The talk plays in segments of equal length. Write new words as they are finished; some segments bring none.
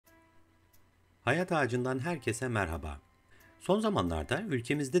Hayat Ağacı'ndan herkese merhaba. Son zamanlarda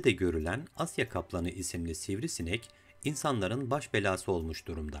ülkemizde de görülen Asya Kaplanı isimli sivrisinek insanların baş belası olmuş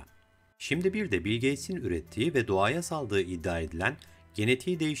durumda. Şimdi bir de Bill Gates'in ürettiği ve doğaya saldığı iddia edilen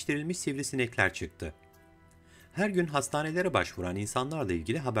genetiği değiştirilmiş sivrisinekler çıktı. Her gün hastanelere başvuran insanlarla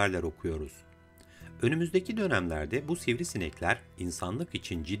ilgili haberler okuyoruz. Önümüzdeki dönemlerde bu sivrisinekler insanlık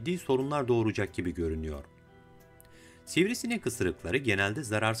için ciddi sorunlar doğuracak gibi görünüyor. Sivrisinek ısırıkları genelde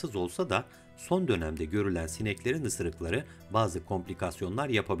zararsız olsa da son dönemde görülen sineklerin ısırıkları bazı komplikasyonlar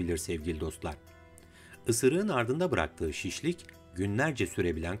yapabilir sevgili dostlar. Isırığın ardında bıraktığı şişlik günlerce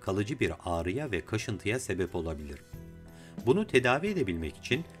sürebilen kalıcı bir ağrıya ve kaşıntıya sebep olabilir. Bunu tedavi edebilmek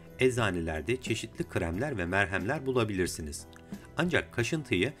için eczanelerde çeşitli kremler ve merhemler bulabilirsiniz. Ancak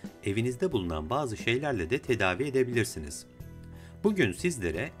kaşıntıyı evinizde bulunan bazı şeylerle de tedavi edebilirsiniz. Bugün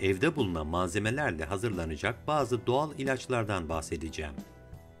sizlere evde bulunan malzemelerle hazırlanacak bazı doğal ilaçlardan bahsedeceğim.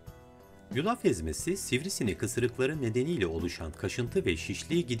 Yulaf ezmesi, sivrisinek ısırıkları nedeniyle oluşan kaşıntı ve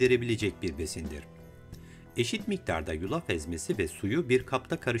şişliği giderebilecek bir besindir. Eşit miktarda yulaf ezmesi ve suyu bir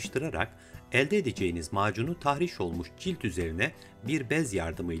kapta karıştırarak elde edeceğiniz macunu tahriş olmuş cilt üzerine bir bez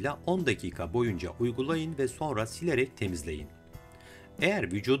yardımıyla 10 dakika boyunca uygulayın ve sonra silerek temizleyin.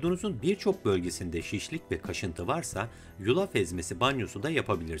 Eğer vücudunuzun birçok bölgesinde şişlik ve kaşıntı varsa yulaf ezmesi banyosu da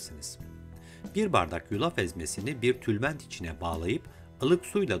yapabilirsiniz. Bir bardak yulaf ezmesini bir tülbent içine bağlayıp ılık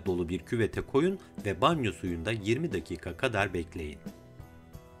suyla dolu bir küvete koyun ve banyo suyunda 20 dakika kadar bekleyin.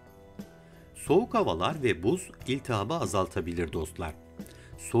 Soğuk havalar ve buz iltihabı azaltabilir dostlar.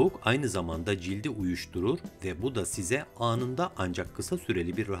 Soğuk aynı zamanda cildi uyuşturur ve bu da size anında ancak kısa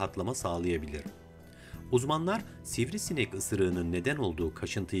süreli bir rahatlama sağlayabilir. Uzmanlar sivrisinek ısırığının neden olduğu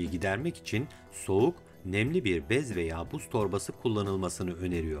kaşıntıyı gidermek için soğuk, nemli bir bez veya buz torbası kullanılmasını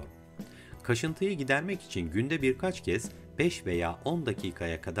öneriyor. Kaşıntıyı gidermek için günde birkaç kez 5 veya 10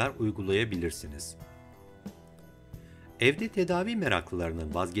 dakikaya kadar uygulayabilirsiniz. Evde tedavi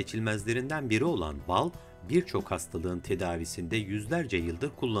meraklılarının vazgeçilmezlerinden biri olan bal, birçok hastalığın tedavisinde yüzlerce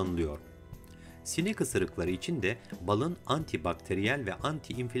yıldır kullanılıyor. Sinek ısırıkları için de balın antibakteriyel ve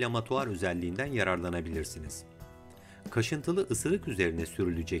antiinflamatuar özelliğinden yararlanabilirsiniz. Kaşıntılı ısırık üzerine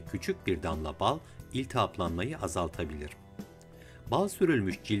sürülecek küçük bir damla bal, iltihaplanmayı azaltabilir. Bal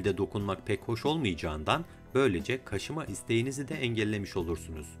sürülmüş cilde dokunmak pek hoş olmayacağından böylece kaşıma isteğinizi de engellemiş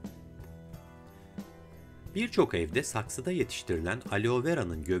olursunuz. Birçok evde saksıda yetiştirilen aloe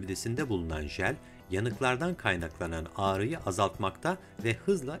vera'nın gövdesinde bulunan jel, yanıklardan kaynaklanan ağrıyı azaltmakta ve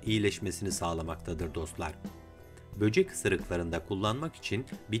hızla iyileşmesini sağlamaktadır dostlar. Böcek ısırıklarında kullanmak için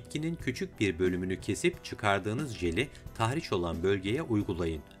bitkinin küçük bir bölümünü kesip çıkardığınız jeli tahriş olan bölgeye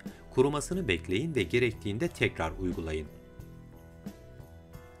uygulayın. Kurumasını bekleyin ve gerektiğinde tekrar uygulayın.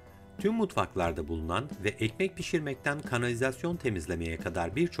 Tüm mutfaklarda bulunan ve ekmek pişirmekten kanalizasyon temizlemeye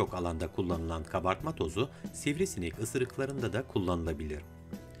kadar birçok alanda kullanılan kabartma tozu sivrisinek ısırıklarında da kullanılabilir.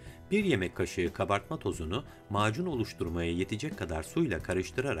 Bir yemek kaşığı kabartma tozunu macun oluşturmaya yetecek kadar suyla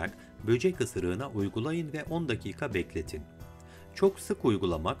karıştırarak böcek ısırığına uygulayın ve 10 dakika bekletin. Çok sık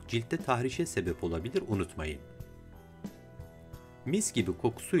uygulamak ciltte tahrişe sebep olabilir, unutmayın. Mis gibi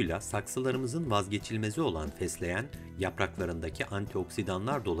kokusuyla saksılarımızın vazgeçilmezi olan fesleğen, yapraklarındaki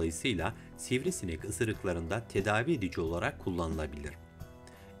antioksidanlar dolayısıyla sivrisinek ısırıklarında tedavi edici olarak kullanılabilir.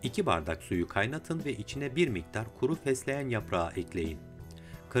 2 bardak suyu kaynatın ve içine bir miktar kuru fesleğen yaprağı ekleyin.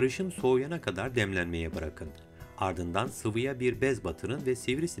 Karışım soğuyana kadar demlenmeye bırakın. Ardından sıvıya bir bez batırın ve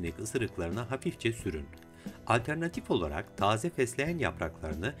sivrisinek ısırıklarına hafifçe sürün. Alternatif olarak taze fesleğen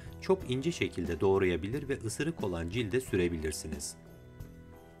yapraklarını çok ince şekilde doğrayabilir ve ısırık olan cilde sürebilirsiniz.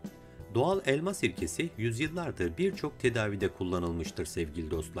 Doğal elma sirkesi yüzyıllardır birçok tedavide kullanılmıştır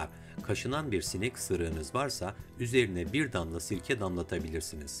sevgili dostlar. Kaşınan bir sinek ısırığınız varsa üzerine bir damla sirke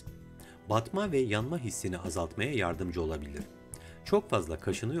damlatabilirsiniz. Batma ve yanma hissini azaltmaya yardımcı olabilir. Çok fazla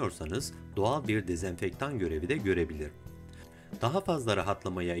kaşınıyorsanız doğal bir dezenfektan görevi de görebilir. Daha fazla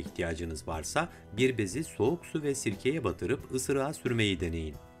rahatlamaya ihtiyacınız varsa bir bezi soğuk su ve sirkeye batırıp ısırığa sürmeyi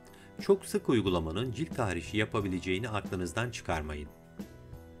deneyin. Çok sık uygulamanın cilt tahrişi yapabileceğini aklınızdan çıkarmayın.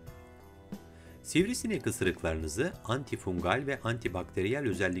 Sivrisinek ısırıklarınızı antifungal ve antibakteriyel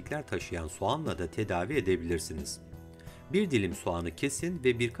özellikler taşıyan soğanla da tedavi edebilirsiniz. Bir dilim soğanı kesin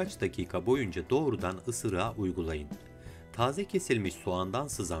ve birkaç dakika boyunca doğrudan ısırığa uygulayın. Taze kesilmiş soğandan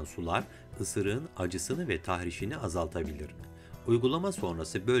sızan sular ısırığın acısını ve tahrişini azaltabilir. Uygulama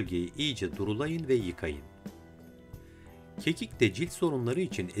sonrası bölgeyi iyice durulayın ve yıkayın. Kekik de cilt sorunları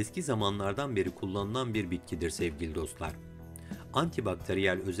için eski zamanlardan beri kullanılan bir bitkidir sevgili dostlar.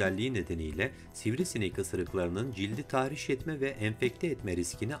 Antibakteriyel özelliği nedeniyle sivrisinek ısırıklarının cildi tahriş etme ve enfekte etme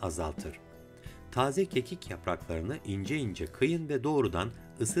riskini azaltır. Taze kekik yapraklarını ince ince kıyın ve doğrudan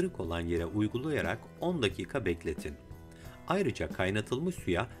ısırık olan yere uygulayarak 10 dakika bekletin. Ayrıca kaynatılmış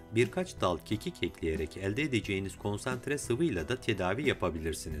suya birkaç dal kekik ekleyerek elde edeceğiniz konsantre sıvıyla da tedavi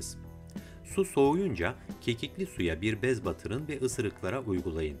yapabilirsiniz. Su soğuyunca kekikli suya bir bez batırın ve ısırıklara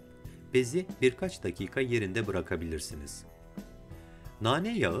uygulayın. Bezi birkaç dakika yerinde bırakabilirsiniz.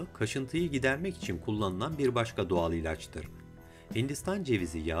 Nane yağı, kaşıntıyı gidermek için kullanılan bir başka doğal ilaçtır. Hindistan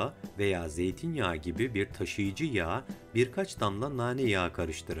cevizi yağı veya zeytinyağı gibi bir taşıyıcı yağa birkaç damla nane yağı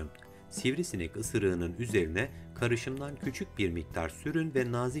karıştırın. Sivrisinek ısırığının üzerine karışımdan küçük bir miktar sürün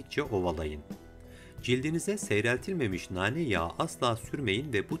ve nazikçe ovalayın. Cildinize seyreltilmemiş nane yağı asla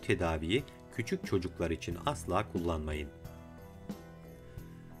sürmeyin ve bu tedaviyi küçük çocuklar için asla kullanmayın.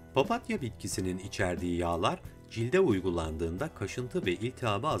 Papatya bitkisinin içerdiği yağlar cilde uygulandığında kaşıntı ve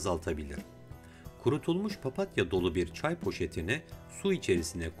iltihabı azaltabilir. Kurutulmuş papatya dolu bir çay poşetini su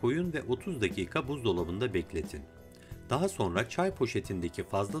içerisine koyun ve 30 dakika buzdolabında bekletin. Daha sonra çay poşetindeki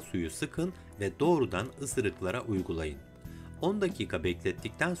fazla suyu sıkın ve doğrudan ısırıklara uygulayın. 10 dakika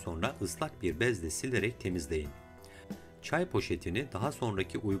beklettikten sonra ıslak bir bezle silerek temizleyin. Çay poşetini daha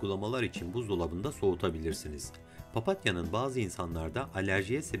sonraki uygulamalar için buzdolabında soğutabilirsiniz. Papatyanın bazı insanlarda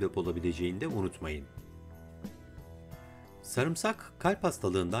alerjiye sebep olabileceğini de unutmayın. Sarımsak, kalp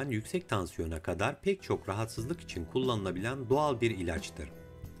hastalığından yüksek tansiyona kadar pek çok rahatsızlık için kullanılabilen doğal bir ilaçtır.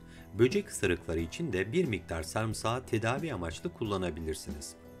 Böcek ısırıkları için de bir miktar sarımsağı tedavi amaçlı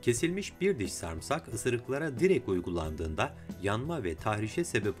kullanabilirsiniz. Kesilmiş bir diş sarımsak ısırıklara direkt uygulandığında yanma ve tahrişe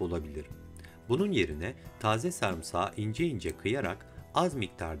sebep olabilir. Bunun yerine taze sarımsağı ince ince kıyarak az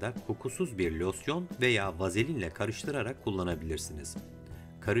miktarda kokusuz bir losyon veya vazelinle karıştırarak kullanabilirsiniz.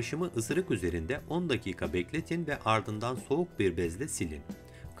 Karışımı ısırık üzerinde 10 dakika bekletin ve ardından soğuk bir bezle silin.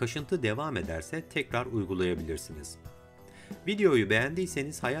 Kaşıntı devam ederse tekrar uygulayabilirsiniz. Videoyu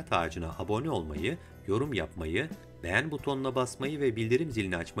beğendiyseniz Hayat Ağacı'na abone olmayı, yorum yapmayı, beğen butonuna basmayı ve bildirim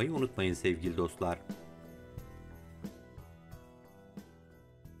zilini açmayı unutmayın sevgili dostlar.